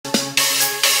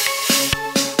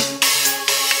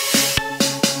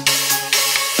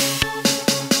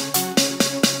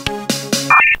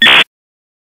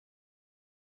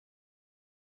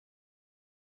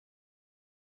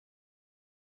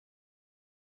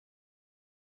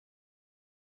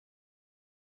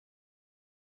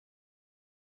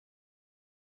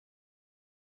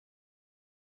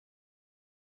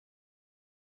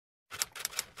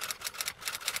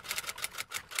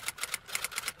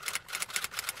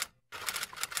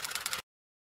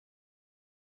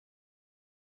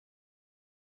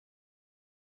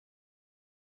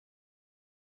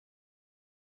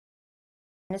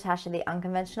Natasha, the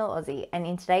Unconventional Aussie, and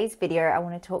in today's video I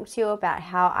want to talk to you about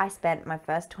how I spent my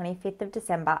first 25th of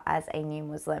December as a new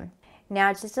Muslim.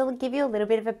 Now, just to give you a little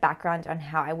bit of a background on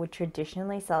how I would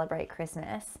traditionally celebrate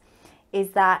Christmas,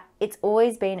 is that it's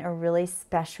always been a really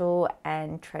special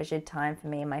and treasured time for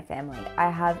me and my family. I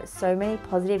have so many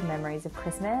positive memories of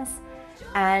Christmas,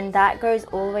 and that goes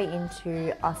all the way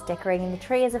into us decorating the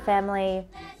tree as a family,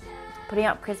 putting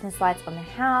up Christmas lights on the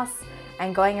house,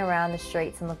 and going around the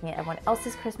streets and looking at everyone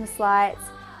else's Christmas lights.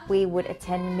 We would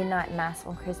attend midnight mass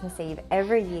on Christmas Eve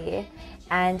every year,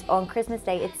 and on Christmas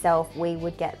Day itself we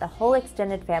would get the whole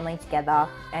extended family together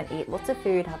and eat lots of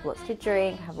food, have lots to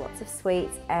drink, have lots of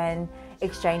sweets, and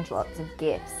exchange lots of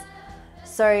gifts.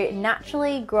 So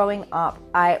naturally, growing up,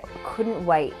 I couldn't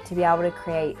wait to be able to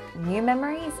create new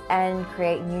memories and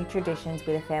create new traditions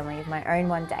with a family of my own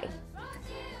one day.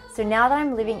 So now that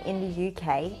I'm living in the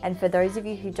UK, and for those of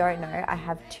you who don't know, I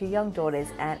have 2 young daughters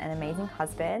and an amazing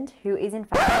husband who is in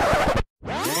fact...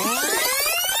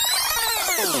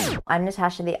 I'm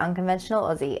Natasha, the Unconventional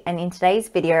Aussie, and in today's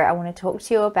video I want to talk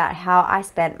to you about how I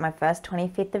spent my first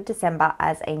 25th of December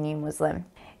as a new Muslim.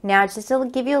 Now, just to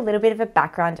give you a little bit of a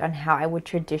background on how I would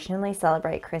traditionally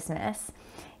celebrate Christmas,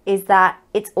 is that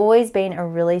it's always been a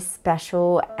really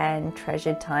special and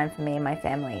treasured time for me and my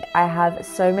family. I have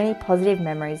so many positive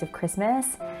memories of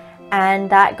Christmas, and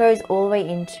that goes all the way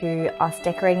into us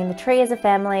decorating the tree as a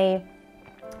family,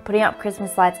 putting up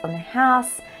Christmas lights on the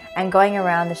house, and going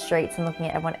around the streets and looking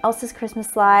at everyone else's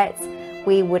Christmas lights.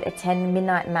 We would attend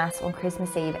midnight mass on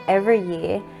Christmas Eve every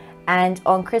year, and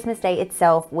on Christmas Day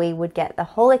itself we would get the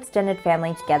whole extended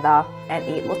family together and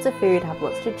eat lots of food, have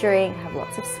lots to drink, have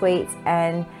lots of sweets,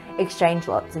 and exchange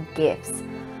lots of gifts.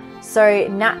 So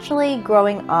naturally,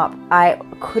 growing up, I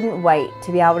couldn't wait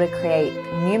to be able to create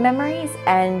new memories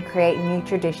and create new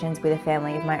traditions with a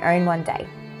family of my own one day.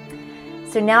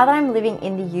 So now that I'm living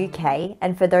in the UK,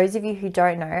 and for those of you who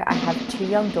don't know, I have 2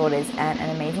 young daughters and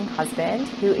an amazing husband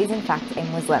who is in fact a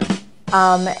Muslim.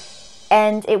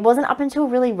 And it wasn't up until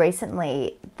really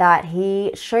recently that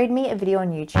he showed me a video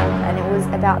on YouTube, and it was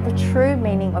about the true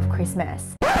meaning of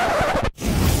Christmas.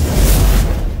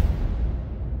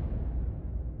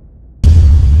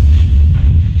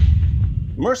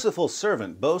 Merciful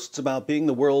Servant boasts about being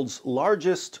the world's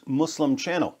largest Muslim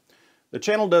channel. The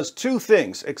channel does 2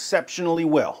 things exceptionally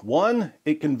well. 1,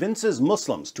 it convinces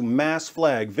Muslims to mass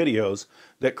flag videos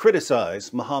that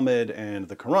criticize Muhammad and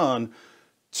the Quran.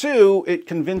 2, it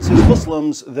convinces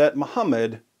Muslims that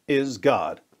Muhammad is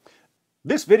God.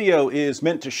 This video is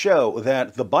meant to show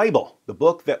that the Bible, the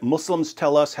book that Muslims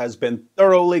tell us has been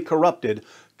thoroughly corrupted,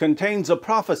 contains a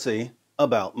prophecy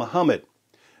about Muhammad.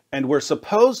 And we're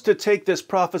supposed to take this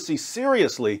prophecy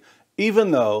seriously,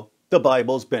 even though the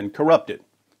Bible's been corrupted.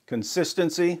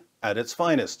 Consistency at its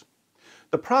finest.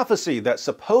 The prophecy that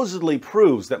supposedly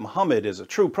proves that Muhammad is a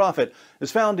true prophet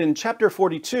is found in chapter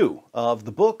 42 of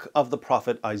the book of the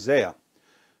prophet Isaiah.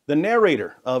 The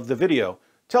narrator of the video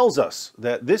tells us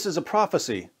that this is a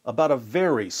prophecy about a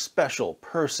very special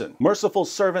person. Merciful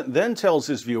Servant then tells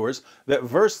his viewers that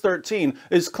verse 13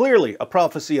 is clearly a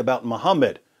prophecy about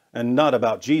Muhammad and not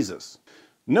about Jesus.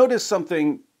 Notice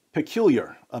something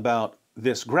peculiar about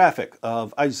this graphic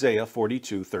of Isaiah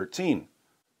 42:13.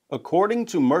 According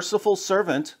to Merciful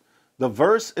Servant, the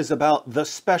verse is about the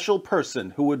special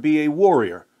person who would be a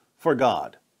warrior for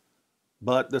God.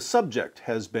 But the subject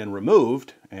has been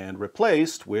removed and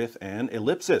replaced with an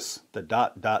ellipsis,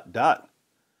 the ...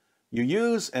 You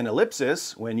use an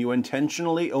ellipsis when you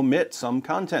intentionally omit some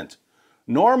content.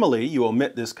 Normally, you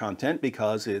omit this content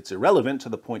because it's irrelevant to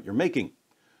the point you're making.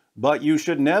 But you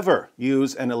should never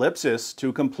use an ellipsis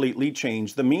to completely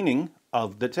change the meaning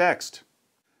of the text.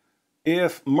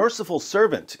 If Merciful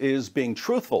Servant is being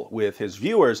truthful with his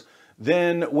viewers,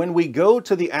 then when we go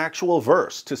to the actual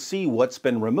verse to see what's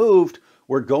been removed,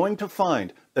 we're going to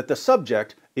find that the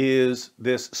subject is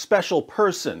this special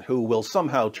person who will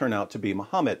somehow turn out to be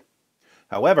Muhammad.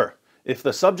 However, if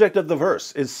the subject of the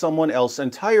verse is someone else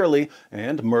entirely,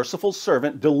 and Merciful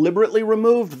Servant deliberately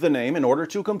removed the name in order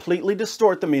to completely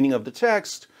distort the meaning of the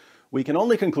text, we can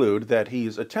only conclude that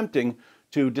he's attempting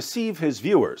to deceive his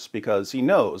viewers because he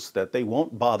knows that they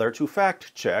won't bother to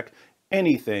fact-check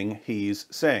anything he's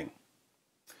saying.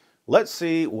 Let's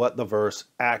see what the verse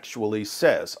actually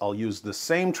says. I'll use the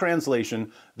same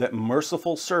translation that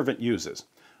Merciful Servant uses.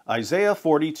 Isaiah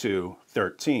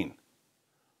 42:13.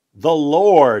 The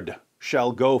Lord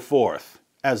shall go forth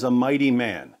as a mighty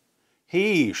man.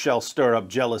 He shall stir up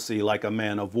jealousy like a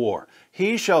man of war.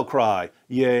 He shall cry,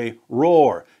 yea,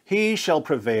 roar. He shall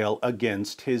prevail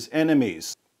against his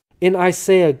enemies. In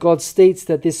Isaiah, God states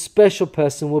that this special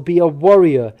person will be a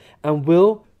warrior and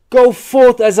will go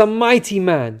forth as a mighty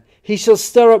man. He shall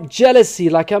stir up jealousy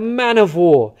like a man of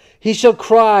war. He shall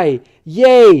cry,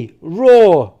 yea,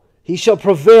 roar. He shall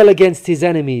prevail against his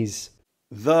enemies.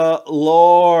 The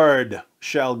Lord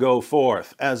shall go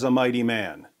forth as a mighty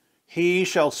man. He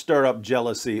shall stir up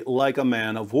jealousy like a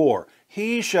man of war.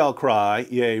 He shall cry,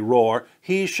 yea, roar.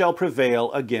 He shall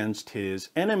prevail against his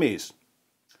enemies.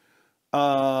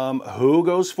 Who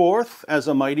goes forth as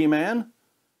a mighty man?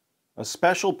 A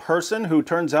special person who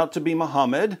turns out to be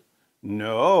Muhammad?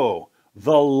 No,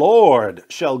 the Lord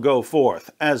shall go forth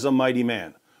as a mighty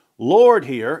man. Lord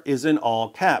here is in all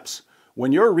caps.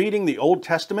 When you're reading the Old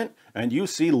Testament and you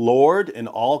see Lord in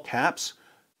all caps,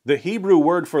 the Hebrew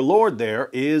word for Lord there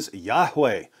is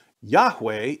Yahweh.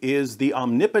 Yahweh is the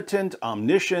omnipotent,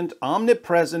 omniscient,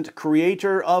 omnipresent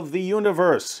creator of the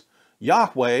universe.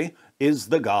 Yahweh is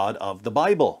the God of the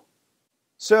Bible.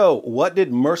 So, what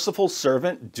did Merciful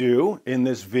Servant do in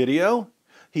this video?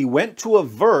 He went to a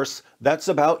verse that's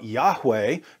about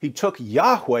Yahweh. He took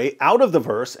Yahweh out of the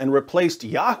verse and replaced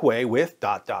Yahweh with ...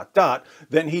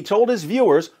 Then he told his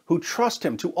viewers, who trust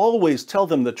him to always tell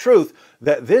them the truth,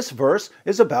 that this verse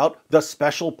is about the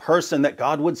special person that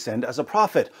God would send as a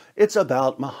prophet. It's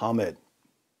about Muhammad.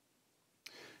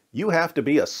 You have to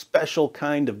be a special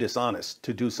kind of dishonest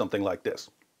to do something like this.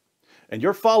 And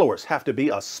your followers have to be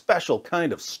a special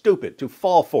kind of stupid to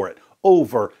fall for it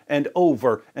over and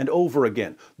over and over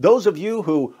again. Those of you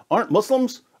who aren't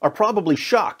Muslims are probably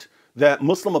shocked that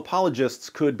Muslim apologists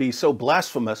could be so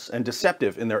blasphemous and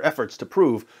deceptive in their efforts to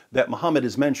prove that Muhammad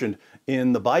is mentioned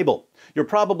in the Bible. You're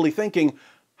probably thinking,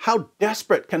 how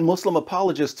desperate can Muslim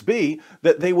apologists be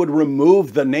that they would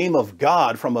remove the name of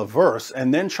God from a verse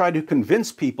and then try to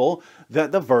convince people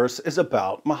that the verse is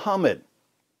about Muhammad?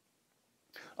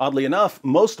 Oddly enough,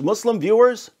 most Muslim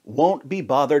viewers won't be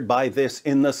bothered by this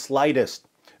in the slightest.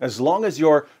 As long as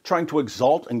you're trying to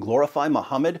exalt and glorify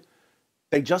Muhammad,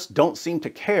 they just don't seem to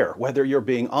care whether you're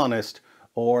being honest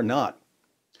or not.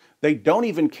 They don't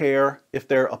even care if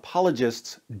their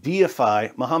apologists deify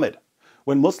Muhammad.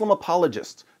 When Muslim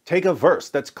apologists take a verse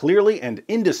that's clearly and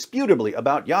indisputably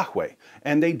about Yahweh,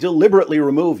 and they deliberately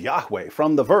remove Yahweh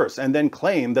from the verse and then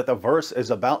claim that the verse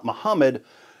is about Muhammad,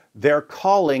 they're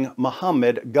calling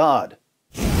Muhammad God.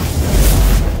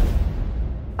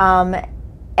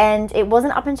 And it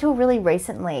wasn't up until really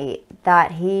recently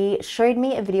that he showed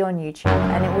me a video on YouTube,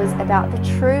 and it was about the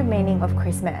true meaning of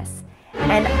Christmas.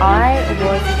 And I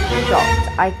was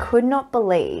shocked. I could not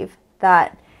believe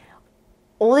that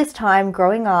all this time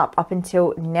growing up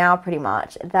until now pretty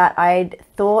much, that I'd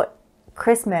thought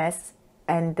Christmas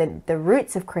and the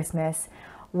roots of Christmas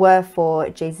were for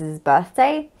Jesus'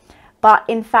 birthday. But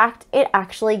in fact, it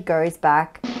actually goes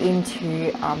back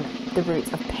into the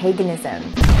roots of paganism.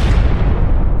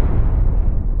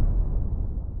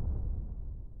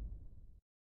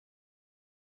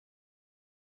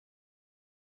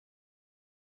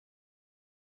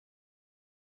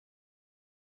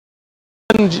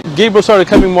 When Gabriel started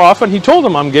coming more often, he told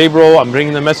him, I'm Gabriel, I'm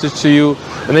bringing the message to you.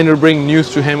 And then he'll bring news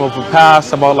to him of the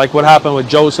past about like what happened with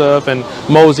Joseph and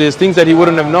Moses, things that he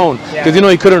wouldn't have known. Because you know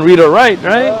he couldn't read or write,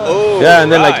 right? Oh, yeah,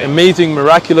 and then like amazing,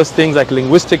 miraculous things like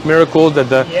linguistic miracles that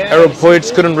the Arab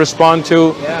poets couldn't respond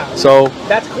to. Yeah. So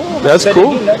that's cool. That's so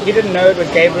cool. He didn't know it was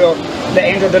Gabriel. The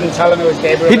angel didn't tell him it was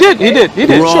Gabriel. He did,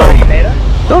 sure.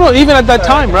 No, even at that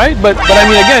time, right? But I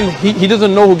mean, again, he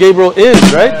doesn't know who Gabriel is,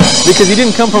 right? Because he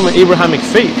didn't come from an Abrahamic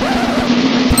faith.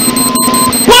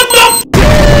 What the f?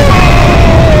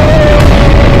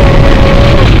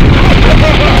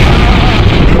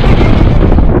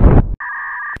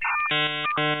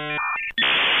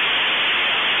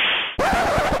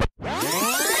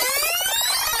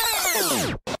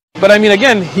 But I mean,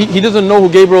 again, he doesn't know who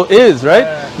Gabriel is, right?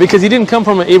 Because he didn't come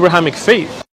from an Abrahamic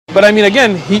faith. But I mean,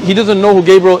 again, he doesn't know who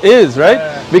Gabriel is, right?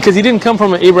 Because he didn't come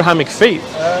from an Abrahamic faith.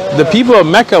 The people of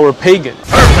Mecca were pagan.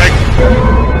 Perfect.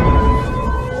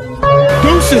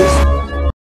 Deuces.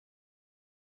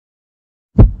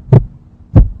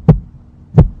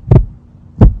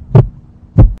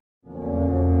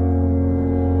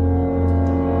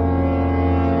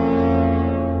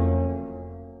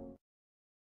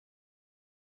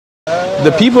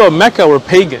 The people of Mecca were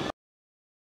pagan.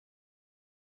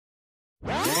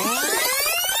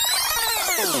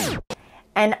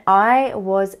 And I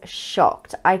was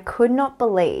shocked. I could not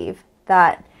believe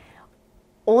that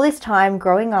all this time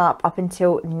growing up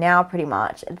until now pretty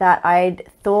much, that I'd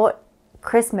thought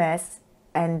Christmas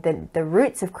and the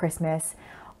roots of Christmas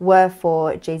were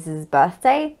for Jesus'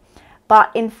 birthday.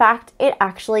 But in fact, it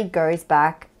actually goes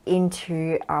back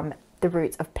into the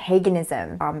roots of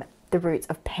paganism. The roots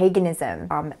of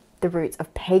paganism. the roots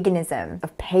of paganism,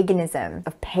 of paganism,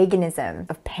 of paganism,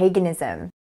 of paganism.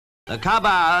 The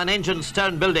Kaaba, an ancient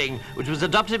stone building which was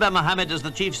adopted by Muhammad as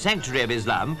the chief sanctuary of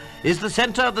Islam, is the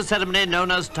center of the ceremony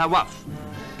known as Tawaf.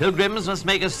 Pilgrims must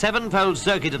make a seven-fold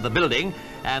circuit of the building,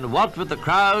 and what with the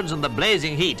crowds and the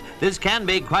blazing heat, this can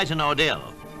be quite an ordeal.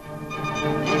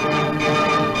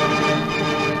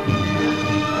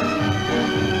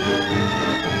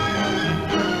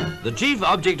 The chief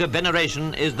object of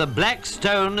veneration is the black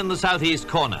stone in the southeast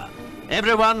corner.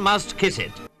 Everyone must kiss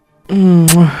it.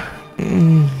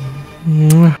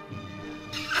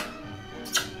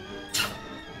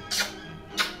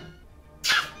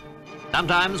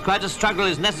 Sometimes quite a struggle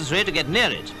is necessary to get near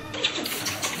it.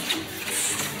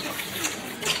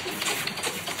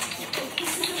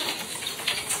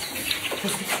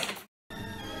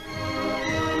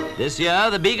 This year,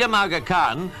 the Begum Aga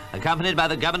Khan, accompanied by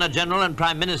the Governor-General and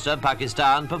Prime Minister of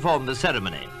Pakistan, performed the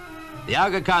ceremony. The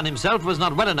Aga Khan himself was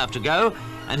not well enough to go,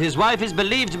 and his wife is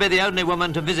believed to be the only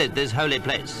woman to visit this holy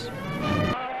place.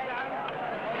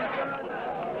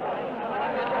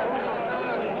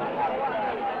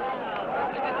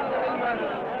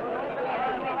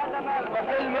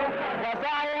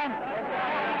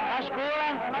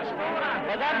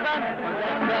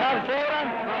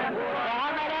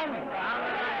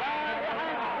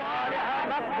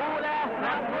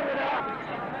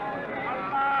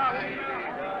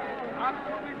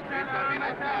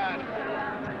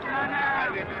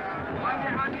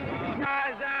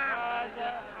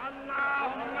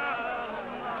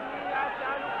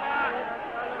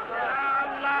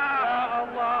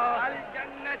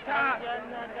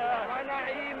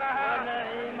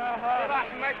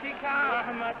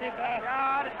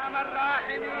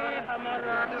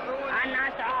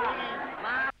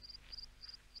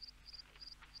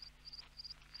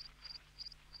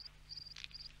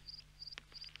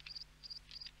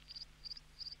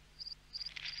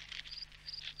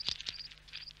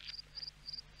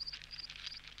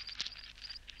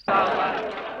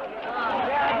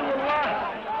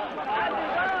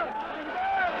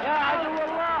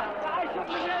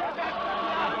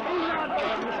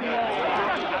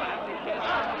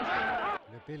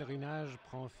 Le pèlerinage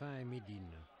prend fin à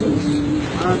Médine.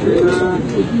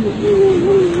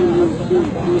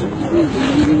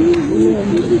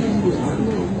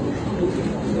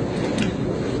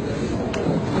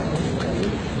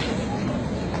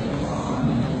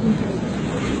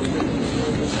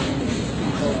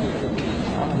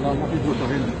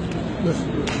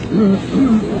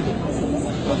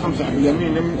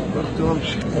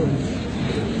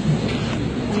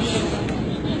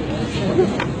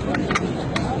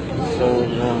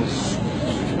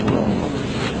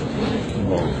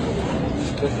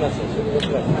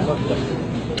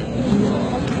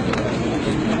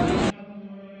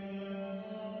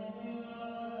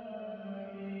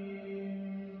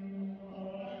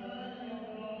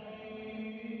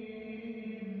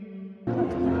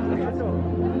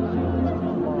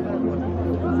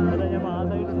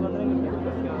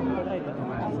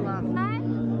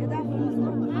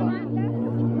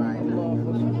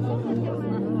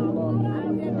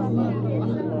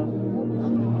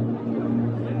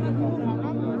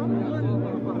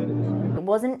 It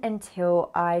wasn't until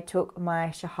I took my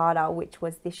Shahada, which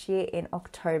was this year in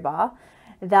October,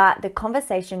 that the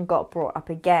conversation got brought up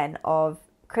again of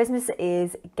Christmas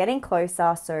is getting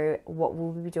closer, so what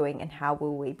will we be doing and how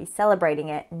will we be celebrating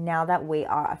it now that we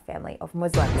are a family of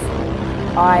Muslims?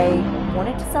 I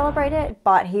wanted to celebrate it,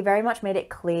 but he very much made it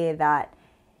clear that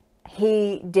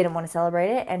he didn't want to celebrate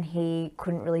it and he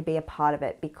couldn't really be a part of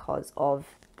it because of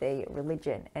the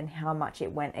religion and how much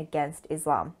it went against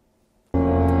Islam.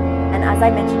 And as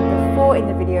I mentioned before in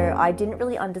the video, I didn't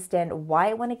really understand why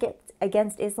it went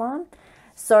against Islam.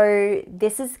 So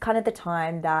this is kind of the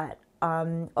time that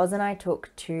Oz and I took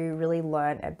to really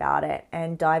learn about it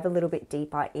and dive a little bit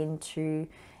deeper into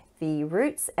the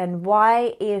roots and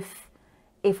why if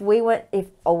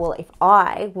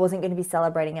I wasn't going to be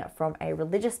celebrating it from a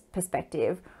religious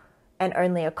perspective and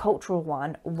only a cultural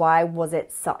one, why was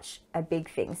it such a big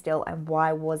thing still, and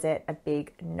why was it a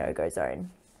big no-go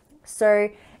zone? So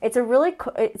it's a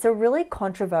really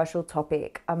controversial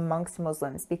topic amongst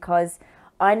Muslims, because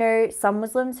I know some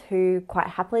Muslims who quite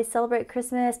happily celebrate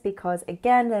Christmas because,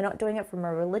 again, they're not doing it from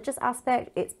a religious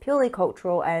aspect. It's purely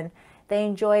cultural and they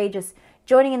enjoy just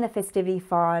joining in the festivity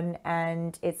fun,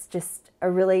 and it's just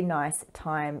a really nice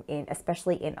time,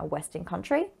 especially in a Western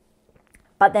country.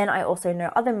 But then I also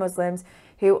know other Muslims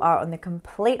who are on the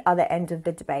complete other end of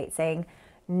the debate saying,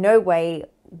 no way,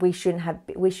 we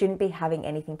shouldn't be having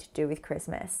anything to do with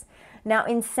Christmas. Now,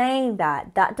 in saying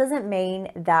that, that doesn't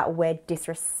mean that we're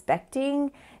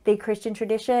disrespecting the Christian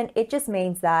tradition. It just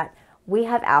means that we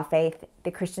have our faith,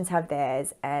 the Christians have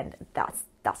theirs, and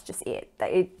that's just it.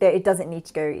 It doesn't need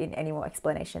to go in any more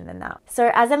explanation than that.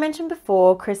 So as I mentioned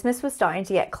before, Christmas was starting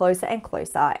to get closer and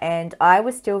closer, and I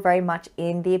was still very much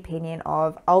in the opinion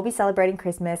of I'll be celebrating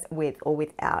Christmas with or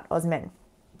without Osman.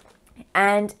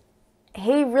 And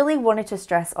he really wanted to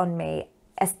stress on me,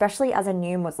 especially as a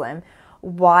new Muslim,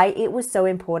 why it was so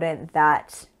important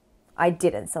that I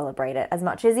didn't celebrate it. As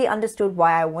much as he understood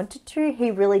why I wanted to, he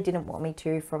really didn't want me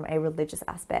to from a religious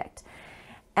aspect.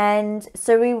 And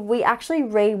so we actually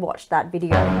rewatched that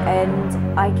video,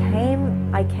 and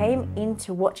I came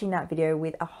into watching that video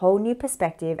with a whole new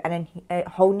perspective and a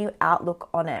whole new outlook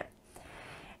on it.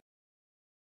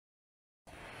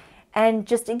 And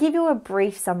just to give you a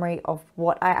brief summary of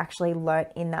what I actually learnt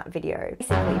in that video.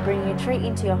 Basically, bringing a tree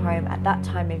into your home at that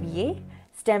time of year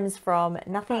stems from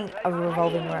nothing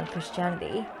revolving around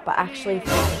Christianity, but actually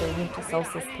from the winter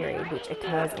solstice period, which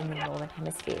occurs in the Northern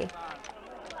Hemisphere.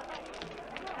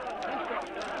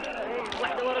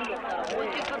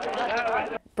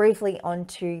 Briefly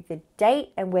onto the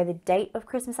date and where the date of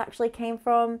Christmas actually came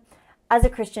from. As a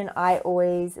Christian, I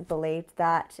always believed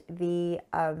that the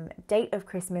date of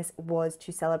Christmas was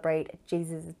to celebrate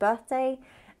Jesus' birthday,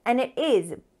 and it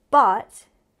is, but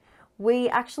we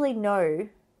actually know,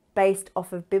 based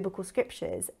off of biblical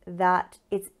scriptures, that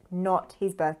it's not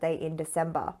his birthday in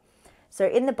December. So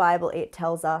in the Bible, it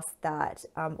tells us that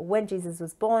when Jesus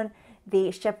was born,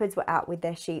 the shepherds were out with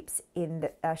their sheep in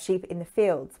the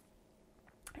fields,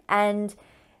 and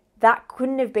that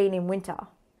couldn't have been in winter.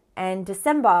 And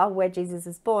December, where Jesus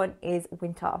was born, is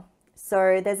winter.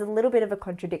 So there's a little bit of a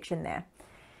contradiction there.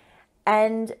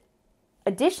 And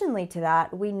additionally to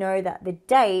that, we know that the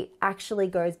date actually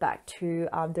goes back to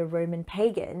the Roman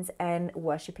pagans and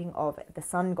worshipping of the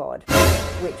sun god,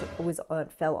 which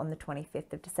fell on the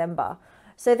 25th of December.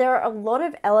 So there are a lot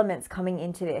of elements coming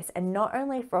into this, and not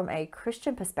only from a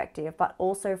Christian perspective, but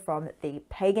also from the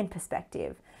pagan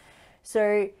perspective.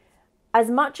 So as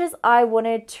much as I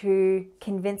wanted to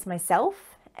convince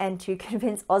myself and to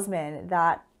convince Osman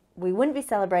that we wouldn't be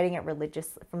celebrating it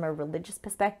from a religious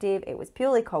perspective, it was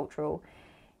purely cultural,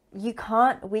 we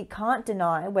can't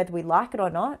deny, whether we like it or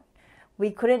not,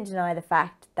 we couldn't deny the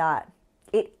fact that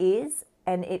it is,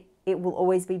 and it will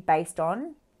always be based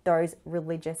on those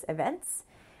religious events.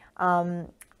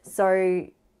 So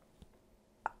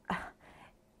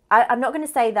I'm not going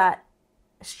to say that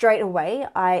straight away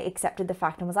I accepted the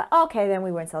fact and was like, oh, okay, then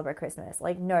we won't celebrate Christmas.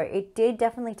 Like, no, it did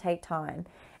definitely take time,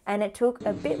 and it took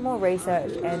a bit more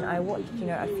research, and I watched,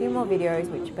 a few more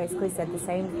videos which basically said the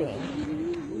same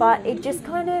thing, but it just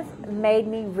kind of made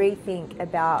me rethink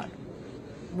about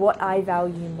what I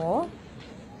value more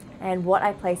and what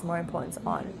I place more importance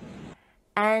on.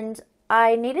 And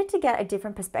I needed to get a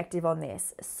different perspective on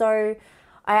this. So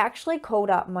I actually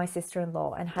called up my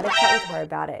sister-in-law and had a chat with her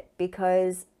about it,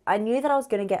 because I knew that I was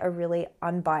going to get a really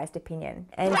unbiased opinion.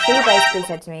 And she basically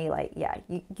said to me, like, yeah,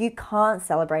 you can't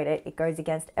celebrate it. It goes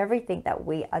against everything that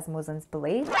we as Muslims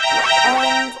believe.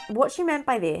 And what she meant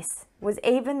by this was,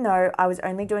 even though I was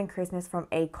only doing Christmas from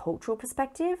a cultural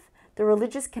perspective, the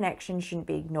religious connection shouldn't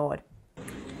be ignored.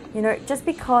 Just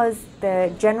because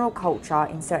the general culture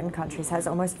in certain countries has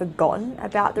almost forgotten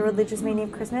about the religious meaning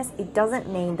of Christmas, it doesn't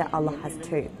mean that Allah has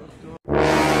too.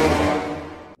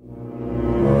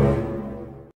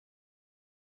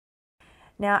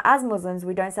 Now, as Muslims,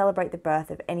 we don't celebrate the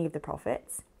birth of any of the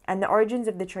prophets, and the origins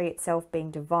of the tree itself being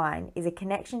divine is a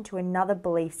connection to another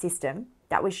belief system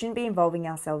that we shouldn't be involving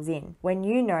ourselves in, when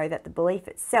you know that the belief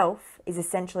itself is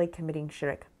essentially committing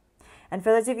shirk. And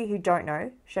for those of you who don't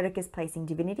know, shirk is placing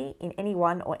divinity in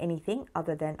anyone or anything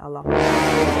other than Allah.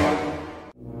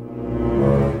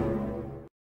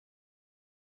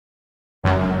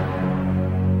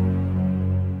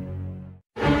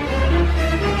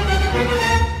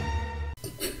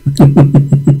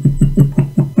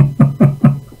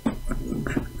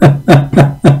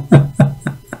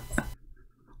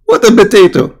 What a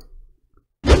potato!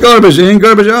 Garbage in,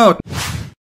 garbage out.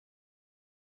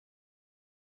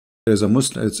 There's a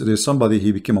Muslim. There's somebody,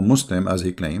 he became a Muslim as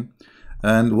he claimed,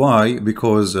 and why?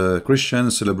 Because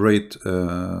Christians celebrate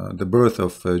the birth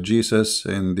of Jesus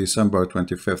in December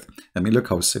 25th. I mean, look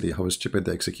how silly, how stupid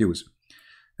the excuse.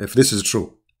 If this is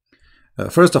true,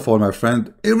 first of all, my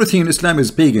friend, everything in Islam is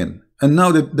pagan, and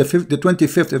now the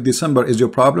 25th of December is your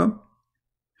problem.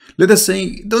 Let us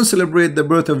say, don't celebrate the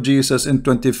birth of Jesus in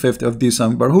 25th of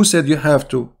December. Who said you have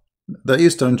to? The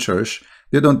Eastern Church,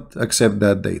 they don't accept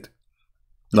that date.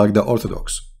 like the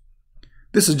Orthodox.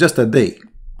 This is just a day.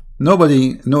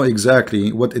 Nobody know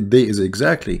exactly what a day is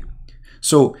exactly.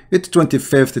 So it's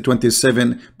 25th,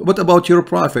 27th. But what about your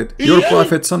prophet? Your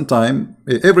prophet sometime,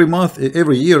 every month,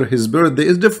 every year, his birthday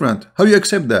is different. How do you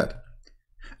accept that?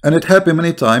 And it happened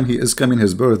many times. He is coming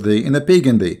his birthday in a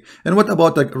pagan day. And what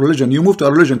about a religion? You move to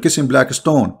a religion kissing black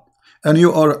stone, and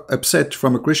you are upset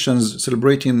from Christians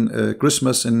celebrating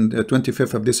Christmas in the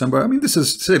 25th of December. I mean, this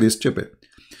is silly, stupid.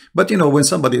 But you know, when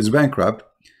somebody is bankrupt,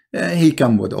 he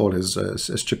come with all his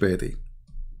stupidity.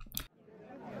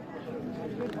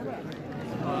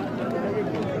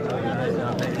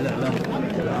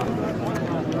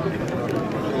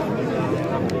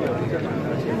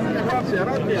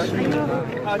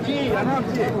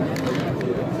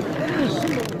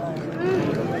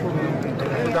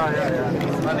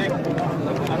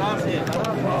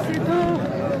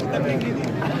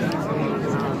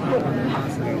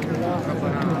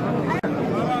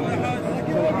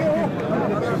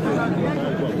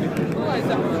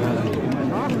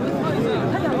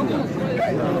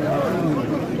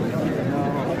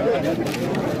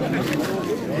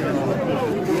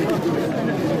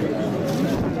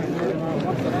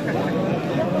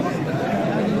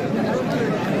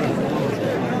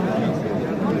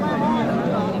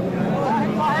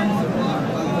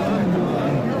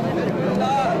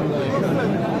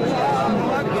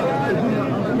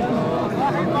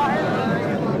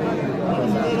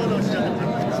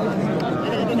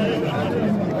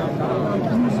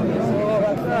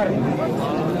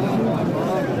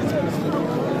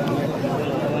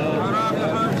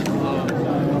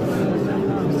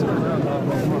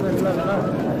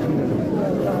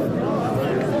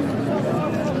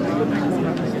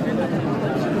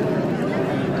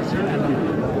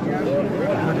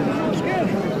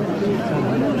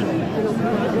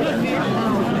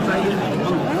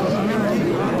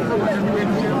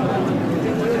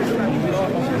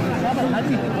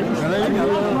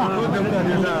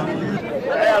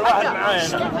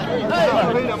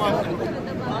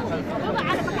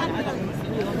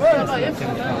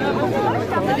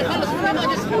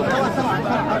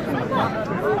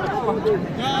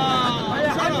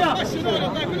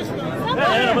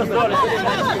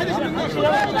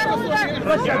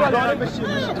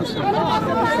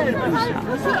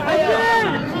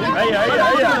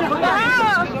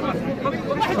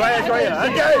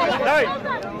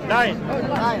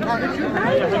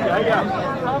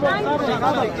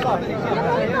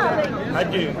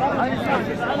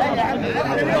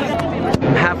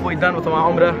 I'm halfway done with my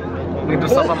Umrah. I'm gonna do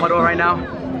Safa Marwa right now,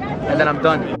 and then I'm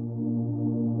done.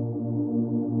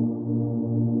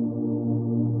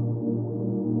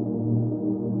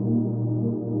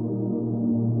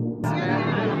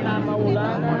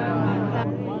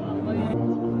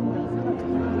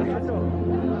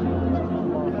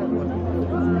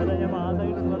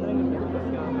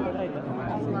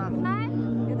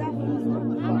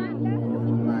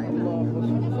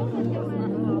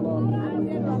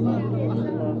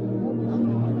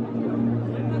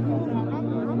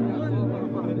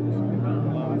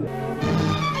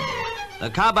 The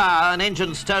Kaaba, an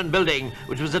ancient stone building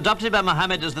which was adopted by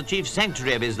Muhammad as the chief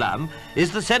sanctuary of Islam,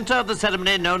 is the center of the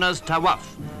ceremony known as Tawaf.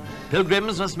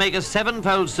 Pilgrims must make a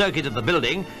 7-fold circuit of the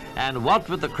building, and what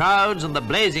with the crowds and the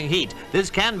blazing heat,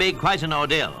 this can be quite an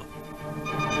ordeal.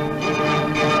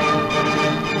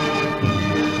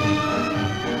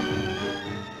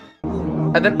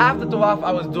 And then after Tawaf,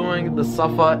 I was doing the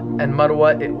Safa and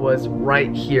Marwa. It was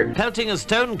right here. Pelting a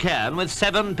stone cairn with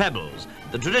 7 pebbles.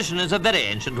 The tradition is a very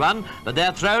ancient one, but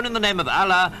they're thrown in the name of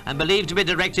Allah and believed to be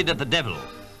directed at the devil.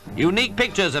 Unique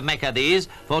pictures of Mecca these,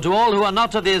 for to all who are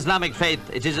not of the Islamic faith,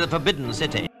 it is a forbidden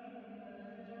city.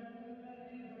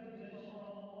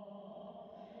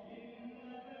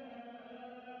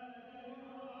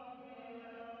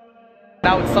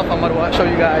 Now it's Safa Marwa. I'll show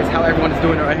you guys how everyone is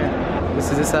doing it right here.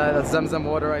 This is that's Zamzam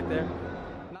water right there.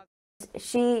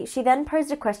 She then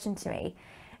posed a question to me,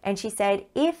 and she said,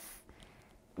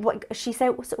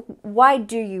 why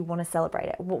do you want to celebrate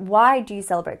it? Why do you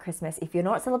celebrate Christmas? If you're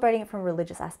not celebrating it from a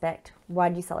religious aspect, why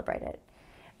do you celebrate it?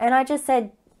 And I just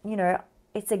said, you know,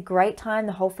 it's a great time.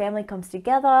 The whole family comes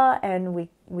together and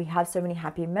we have so many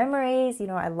happy memories. You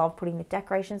know, I love putting the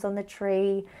decorations on the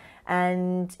tree,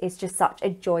 and it's just such a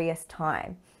joyous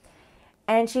time.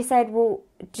 And she said, well,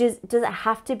 does it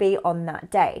have to be on that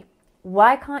day?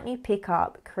 Why can't you pick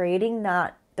up creating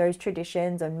those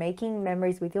traditions and making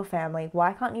memories with your family?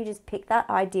 Why can't you just pick that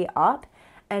idea up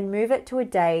and move it to a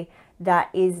day that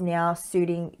is now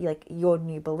suiting like your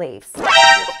new beliefs?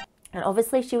 And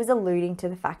obviously she was alluding to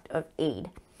the fact of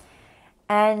Eid.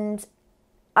 And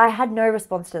I had no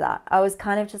response to that. I was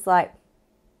kind of just like,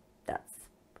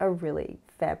 a really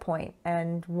fair point,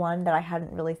 and one that I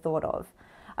hadn't really thought of.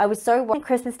 I was so when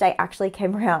Christmas Day actually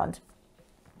came around,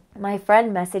 my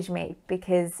friend messaged me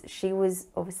because she was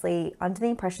obviously under the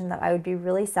impression that I would be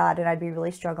really sad and I'd be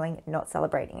really struggling not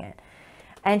celebrating it.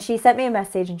 And she sent me a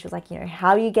message and she was like, you know, how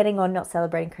are you getting on not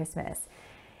celebrating Christmas?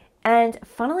 And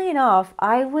funnily enough,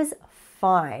 I was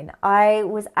fine. I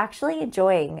was actually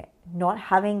enjoying not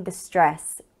having the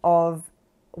stress of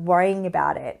worrying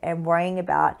about it and worrying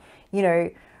about, you know,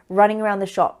 running around the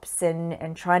shops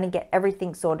and trying to get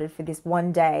everything sorted for this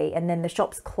one day, and then the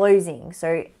shop's closing.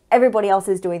 So everybody else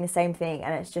is doing the same thing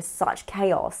and it's just such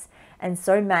chaos and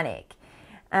so manic.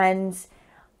 And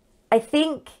I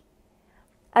think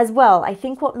as well, I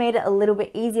think what made it a little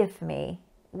bit easier for me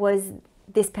was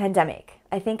this pandemic.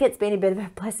 I think it's been a bit of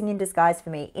a blessing in disguise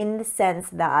for me, in the sense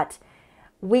that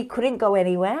we couldn't go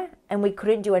anywhere and we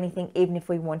couldn't do anything even if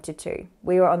we wanted to.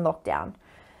 We were on lockdown.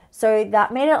 So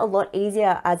that made it a lot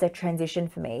easier as a transition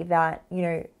for me, that, you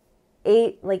know,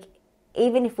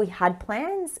 even if we had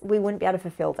plans, we wouldn't be able to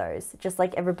fulfill those, just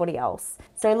like everybody else.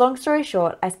 So long story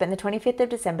short, I spent the 25th of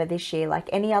December this year like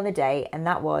any other day, and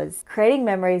that was creating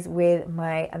memories with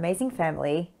my amazing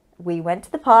family. We went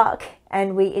to the park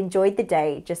and we enjoyed the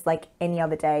day just like any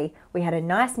other day. We had a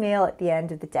nice meal at the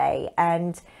end of the day,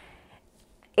 and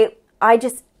it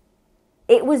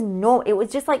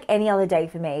was just like any other day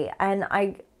for me. And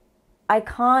I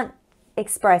can't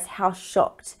express how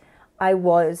shocked I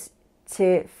was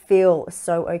to feel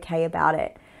so okay about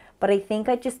it. But I think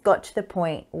I just got to the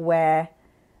point where,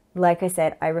 like I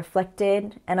said, I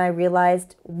reflected and I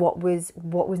realized what was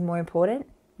more important,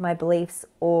 my beliefs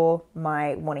or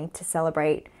my wanting to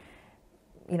celebrate,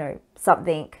 you know,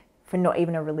 something for not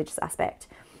even a religious aspect.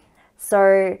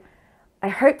 So I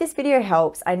hope this video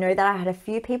helps. I know that I had a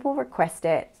few people request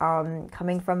it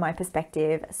coming from my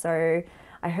perspective. So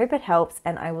I hope it helps,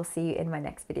 and I will see you in my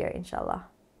next video, inshallah.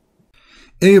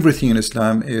 Everything in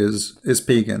Islam is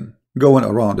pagan. Going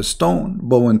around a stone,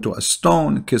 bowing to a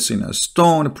stone, kissing a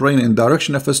stone, praying in the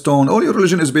direction of a stone. All your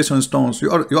religion is based on stones.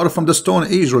 You are from the Stone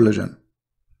Age religion.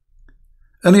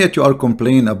 And yet you are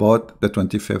complaining about the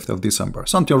 25th of December.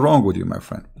 Something wrong with you, my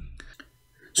friend.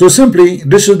 So simply,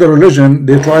 this is the religion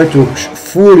they try to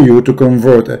fool you to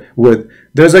convert with.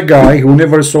 There's a guy who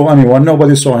never saw anyone.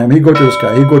 Nobody saw him. He go to the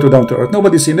sky. He go to down to earth.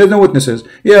 Nobody seen. There's no witnesses.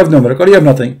 You have no miracle. You have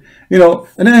nothing. You know,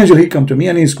 an angel, he come to me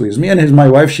and he squeezed me. And my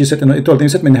wife, she sat in, he told me,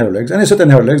 sit me in her legs. And I sat in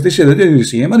her legs. They said, did you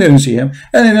see him? And I didn't see him.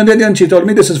 And then she told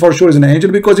me, this is for sure is an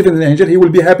angel, because if it's an angel, he will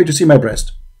be happy to see my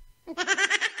breast.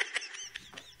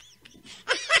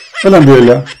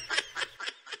 Alhamdulillah.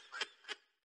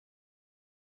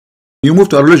 You move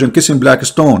to a religion kissing black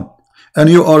stone, and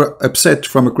you are upset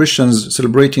from Christians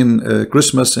celebrating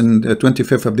Christmas in the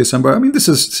 25th of December. I mean, this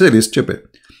is silly, stupid.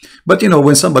 But you know,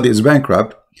 when somebody is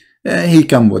bankrupt, he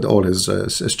comes with all his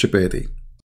stupidity.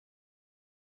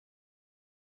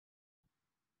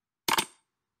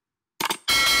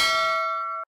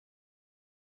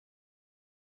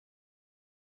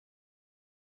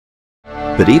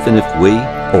 But even if we,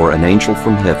 or an angel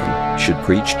from heaven, should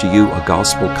preach to you a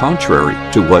gospel contrary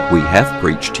to what we have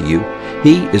preached to you,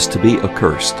 he is to be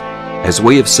accursed. As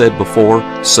we have said before,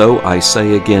 so I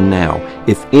say again now,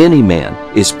 if any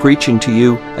man is preaching to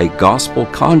you a gospel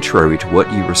contrary to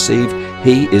what you receive,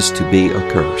 he is to be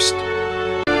accursed.